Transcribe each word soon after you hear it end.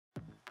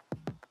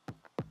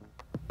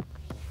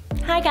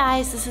Hi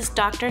guys, this is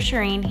Dr.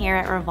 Shireen here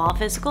at Revolve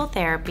Physical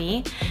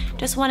Therapy.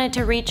 Just wanted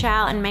to reach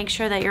out and make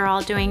sure that you're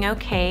all doing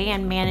okay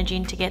and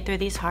managing to get through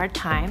these hard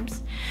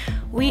times.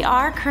 We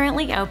are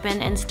currently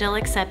open and still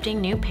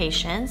accepting new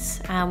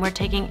patients. We're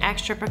taking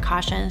extra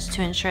precautions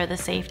to ensure the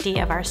safety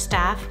of our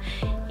staff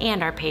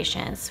and our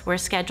patients. We're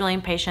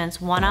scheduling patients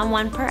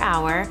one-on-one per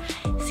hour,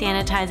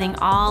 sanitizing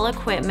all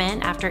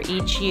equipment after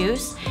each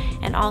use,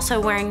 and also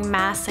wearing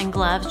masks and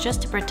gloves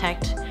just to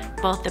protect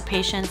both the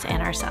patients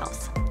and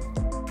ourselves.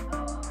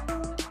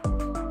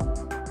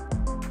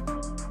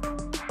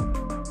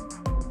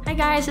 Hi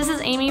guys, this is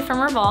Amy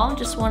from Revolve.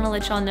 Just want to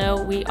let y'all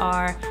know we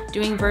are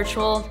doing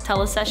virtual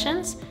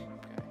telesessions.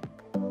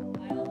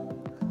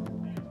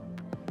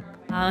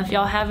 If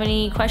y'all have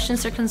any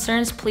questions or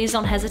concerns, please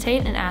don't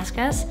hesitate and ask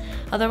us.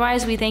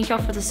 Otherwise, we thank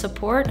y'all for the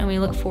support and we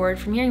look forward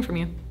from hearing from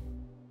you.